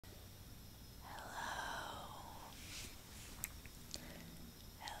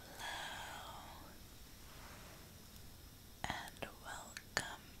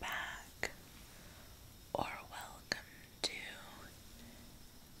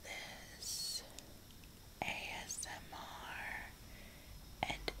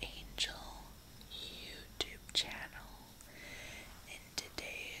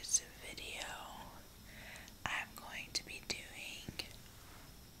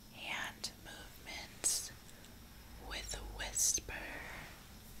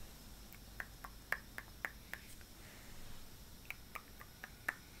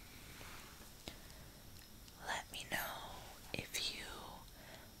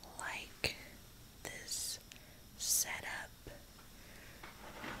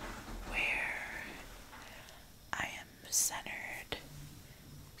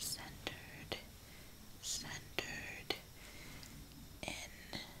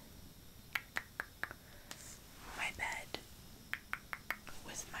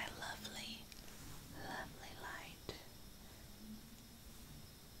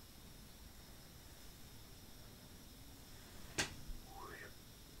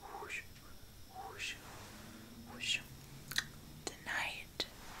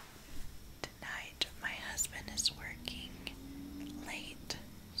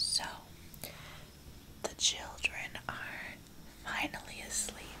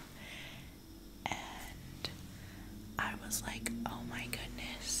was like, oh my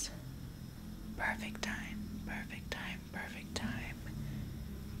goodness, perfect time, perfect time, perfect time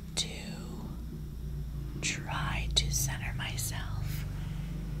to try to center myself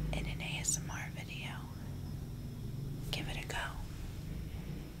in an ASMR video. Give it a go.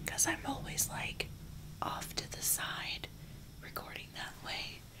 Because I'm always like off to the side recording that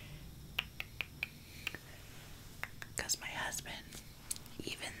way. Because my husband,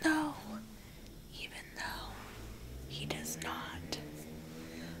 even though he does not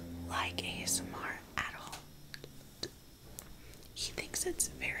like ASMR at all, he thinks it's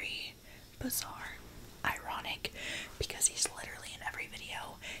very bizarre, ironic, because he's literally in every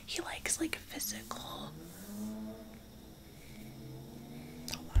video. He likes like physical.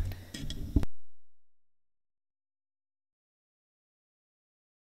 Hold on.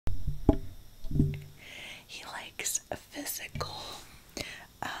 He likes a physical,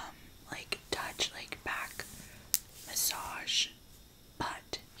 like touch, like back massage,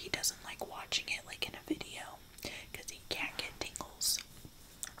 but he doesn't like watching it like in a video because he can't get tingles.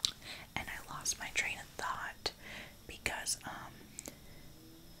 And I lost my train of thought because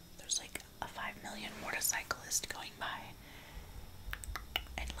there's like a 5 million motorcyclist going by,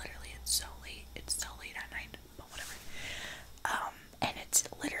 and literally it's so late at night, but whatever. And it's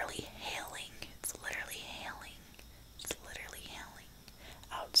literally hailing. It's literally hailing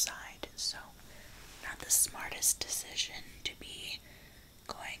outside. So not the smartest decision to be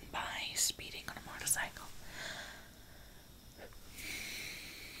going by speeding on a motorcycle.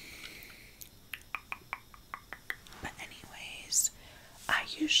 But anyways, I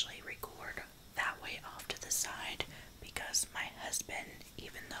usually record that way off to the side because my husband,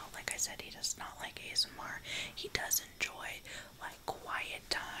 even though like I said he does not like ASMR, he does enjoy like quiet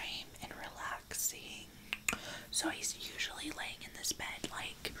time and relaxing. So he's usually laying in this bed,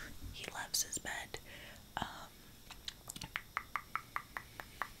 like he loves his bed.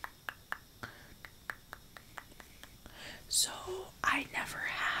 So I never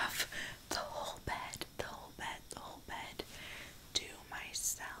have the whole bed to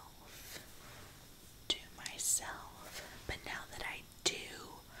myself. But now that I do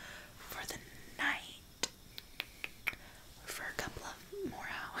for the night, for a couple of more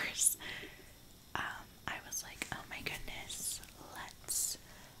hours, I was like, oh my goodness,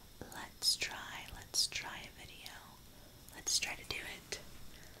 let's try a video. Let's try to do it.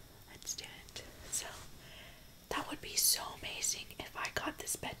 Let's do it. So that would be so amazing if I got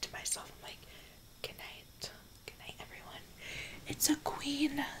this bed to myself. I'm like, good night everyone. It's a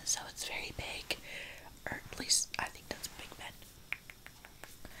queen, so it's very big, or at least I think that's a big bed.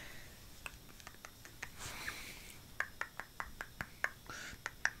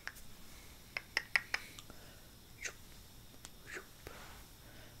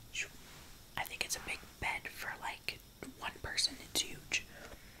 I think it's a big bed for like one person. It's huge.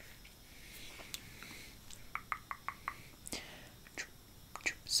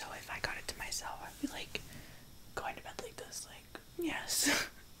 So if I got it to myself, I'd be like going to bed like this, like, yes.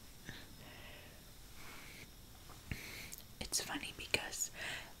 It's funny because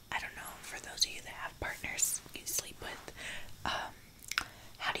I don't know, for those of you that have partners you sleep with,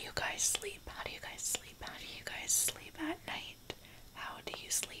 how do you guys sleep? How do you guys sleep? How do you guys sleep at night? How do you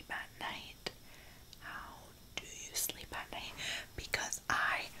sleep at night? How do you sleep at night? Because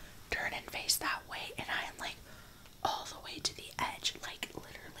I turn and face that way and I am like all the way to the edge, like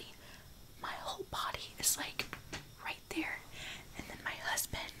literally my whole body is like right there. And then my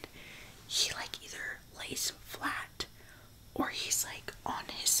husband, he like either lays flat or he's like on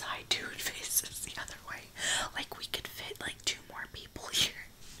his side too and faces the other way. Like we could fit like 2 more people here.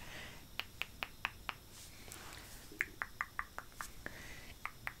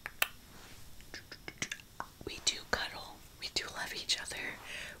 We do cuddle, we do love each other,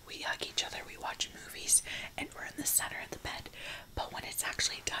 we hug each other, we watch movies, and we're in the center of the bed. But when it's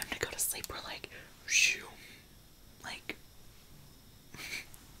actually time to go to sleep, we're like, shoo, like.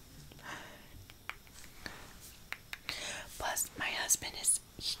 Plus, my husband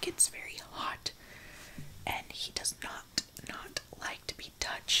he gets very hot, and he does not like to be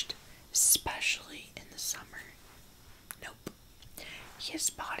touched, especially in the summer. Nope. His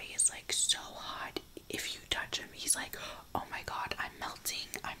body is like so hot. If you touch him, he's like, oh my god, I'm melting,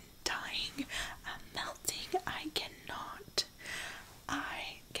 I'm dying, I'm melting, I cannot.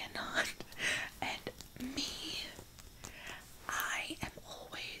 And me, I am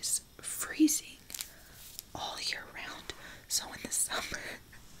always freezing all year round. So in the summer,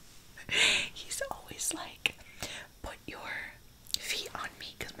 he's always like, put your feet on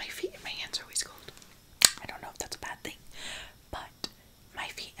me, because my feet and my hands are always cold. I don't know if that's a bad thing, but my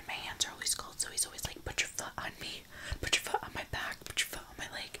feet and my hands are always cold, so he's always like, put your foot on me, put your foot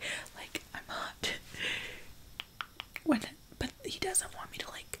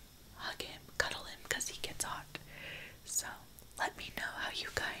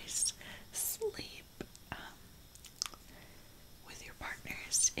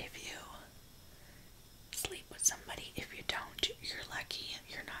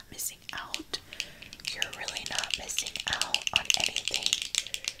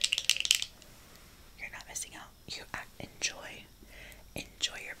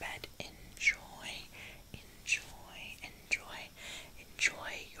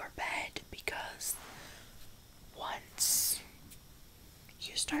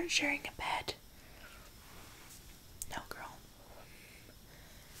start sharing a bed? No, girl.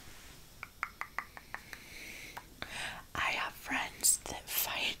 I have friends that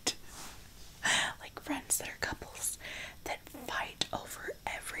fight, like friends that are couples, that fight over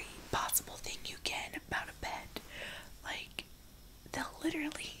every possible thing you can about a bed. Like, they'll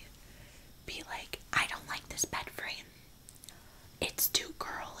literally be like, I don't like this bed frame. It's too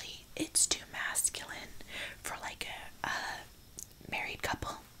girly. It's too masculine for like a married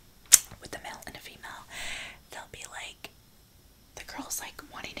couple with a male and a female. They'll be like, the girl's like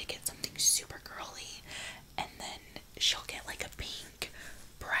wanting to get something super girly, and then she'll get like a pink,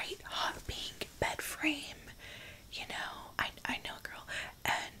 bright, hot pink bed frame. You know, I know, girl.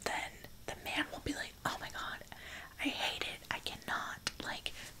 And then the man will be like, oh my god, I hate it. I cannot.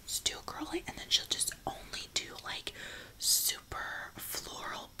 Like, it's too girly. And then she'll just only do like super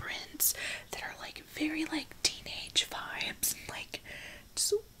floral prints that are like very like teenage vibes, like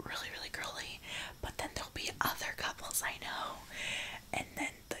just really, really girly. But then there'll be other couples I know, and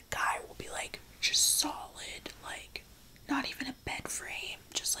then the guy will be like just solid, like not even a bed frame,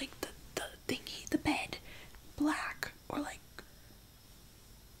 just like the thingy, the bed, black or like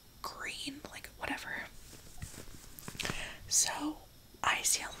green, like whatever. So I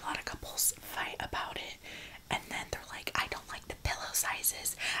see a lot of couples fight about it, and then they're like, I don't like the pillow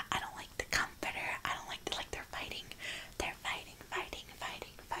sizes, I don't like the comforter, I don't like the, like they're fighting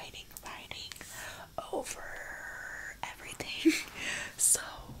over everything. So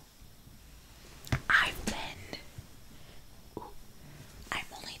I'm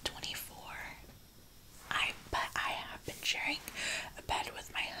only 24. But I have been sharing a bed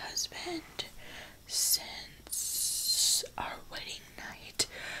with my husband since our wedding night.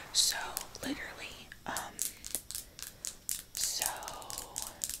 So literally, so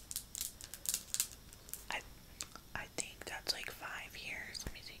I think that's like 5 years.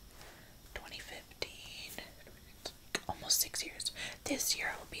 Let me see. 2015. Almost 6 years. This year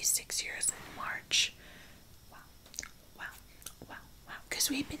will be 6 years in March. Wow. Wow. Wow. Wow. Because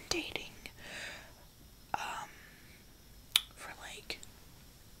we've been dating for like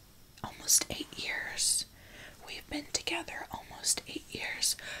almost 8 years. We've been together almost 8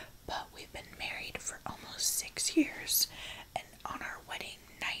 years, but we've been married for almost 6 years. And on our wedding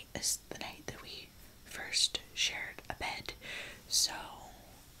night is the night that we first shared a bed. So,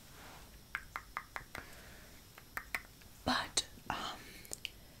 but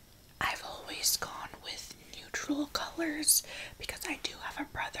I've always gone with neutral colors because I do have a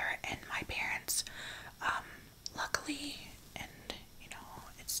brother, and my parents, luckily, and you know,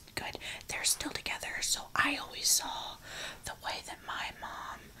 it's good, they're still together. So I always saw the way that my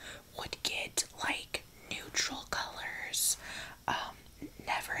mom would get like neutral colors,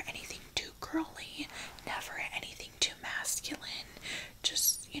 never anything too girly, never anything too masculine,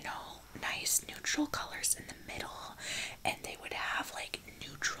 just, you know, nice neutral colors in the middle. And they would have like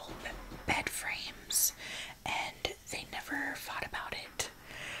neutral bed frames, and they never fought about it.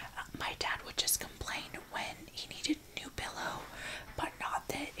 My dad would just complain when he needed a new pillow, but not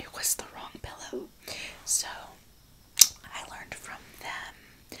that it was the wrong pillow. So I learned from them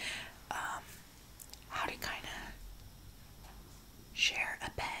how to kind of share a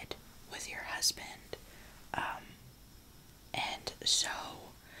bed with your husband. And so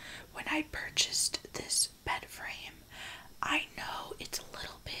when I purchased this bed frame, I know it's a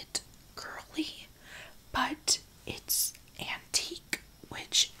little bit girly, but it's antique,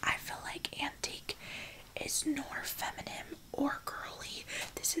 which I feel like antique is nor feminine or girly.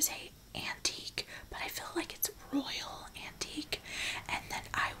 This is a antique, but I feel like it's royal antique. And then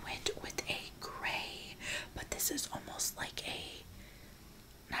I went with a gray, but this is almost like a,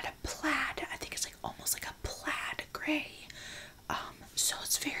 not a plaid, I think it's like almost like a plaid gray. So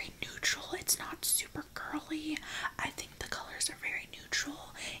it's very neutral. It's not super girly. I think the colors are very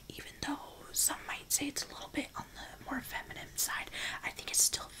neutral, even though some might say it's a little bit on the more feminine side. I think it's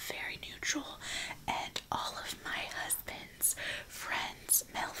still very neutral, and all of my husband's friends,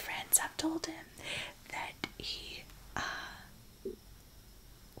 male friends, have told him that he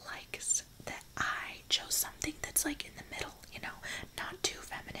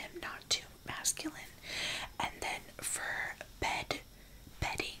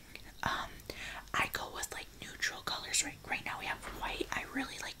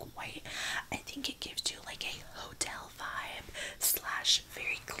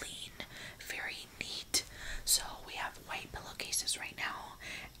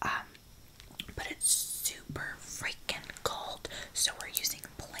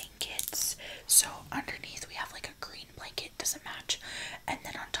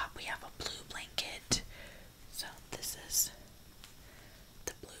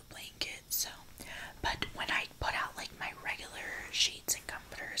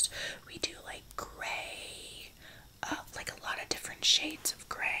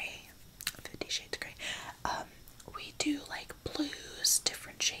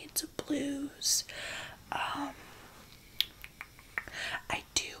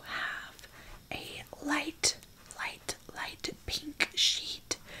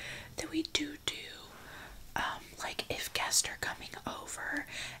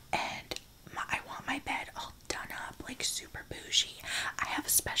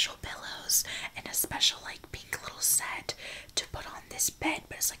special pillows and a special like pink little set to put on this bed,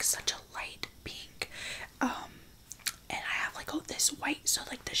 but it's like such a light pink. And I have like this white, so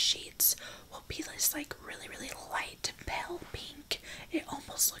like the sheets will be this like really really light pale pink. It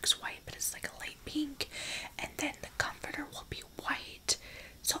almost looks white, but it's like a light pink. And then the comforter will be white.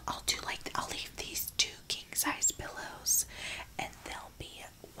 So I'll leave these two king size pillows, and they'll be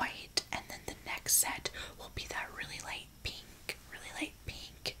white. And then the next set will be that really light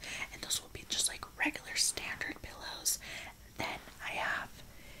pink, and those will be just like regular standard pillows. Then I have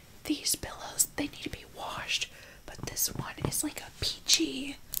these pillows. They need to be washed, but this one is like a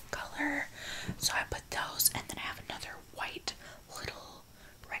peachy color, so I put those. And then I have another white little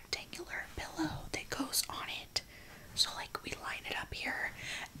rectangular pillow that goes on it, so like we line it up here,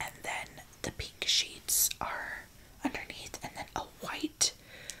 and then the pink sheets are underneath, and then a white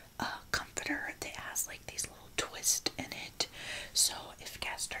comforter that has like these little twists in it. So if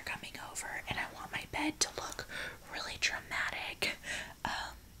guests are coming over and I want my bed to look really dramatic,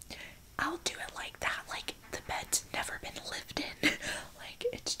 I'll do it like that. Like the bed's never been lifted. Like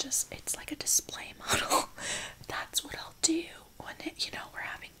it's like a display model. That's what I'll do when we're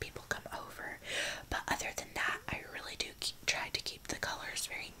having people come over. But other than that, I really do try to keep the colors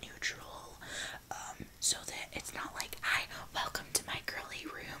very neutral, so that it's not like, hi, welcome to my girly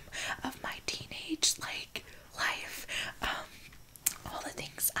room of my teenage like life. All the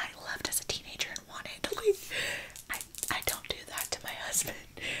things I loved as a teenager and wanted. Like I don't do that to my husband.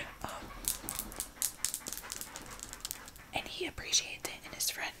 And he appreciates it, and his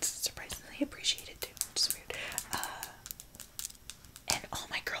friends surprisingly appreciate it too, which is weird. And all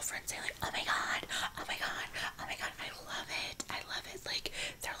my girlfriends say like, oh my god, oh my god, oh my god, I love it, I love it. Like,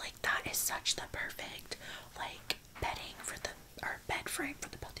 they're like, that is such the perfect like bedding for or bed frame for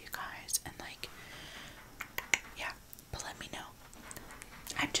the both of you guys. And like, yeah, but let me know.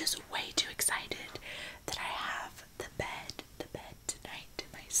 I'm just way too excited that I have the bed tonight to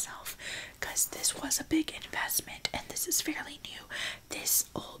myself, because this was a big investment, and this is fairly new. This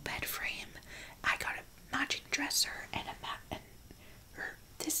old bed frame, I got a matching dresser and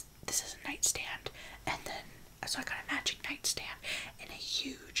this is a nightstand, and then so I got a matching nightstand and a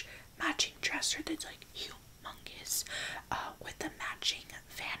huge matching dresser that's like humongous, with the matching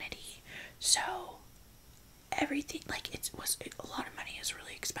vanity. So everything, like, a lot of money, is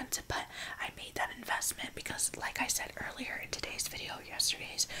really expensive, but I made that investment because, like I said earlier in today's video,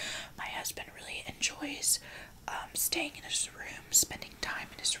 yesterday's, my husband really enjoys staying in his room, spending time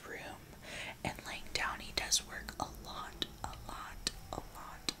in his room, and laying down. He does work a lot.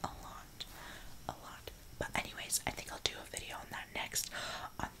 But anyways, I think I'll do a video on that next,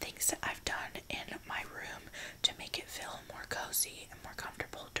 on things that I've done in my room to make it feel more cozy and more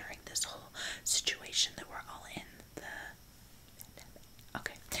comfortable during this whole situation that we're all in the pandemic.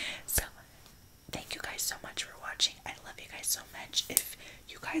 Okay, so thank you guys so much for watching. I love you guys so much. If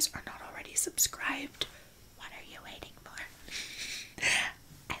you guys are not already subscribed, what are you waiting for?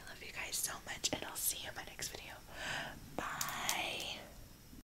 I love you guys so much, and I'll see you in my next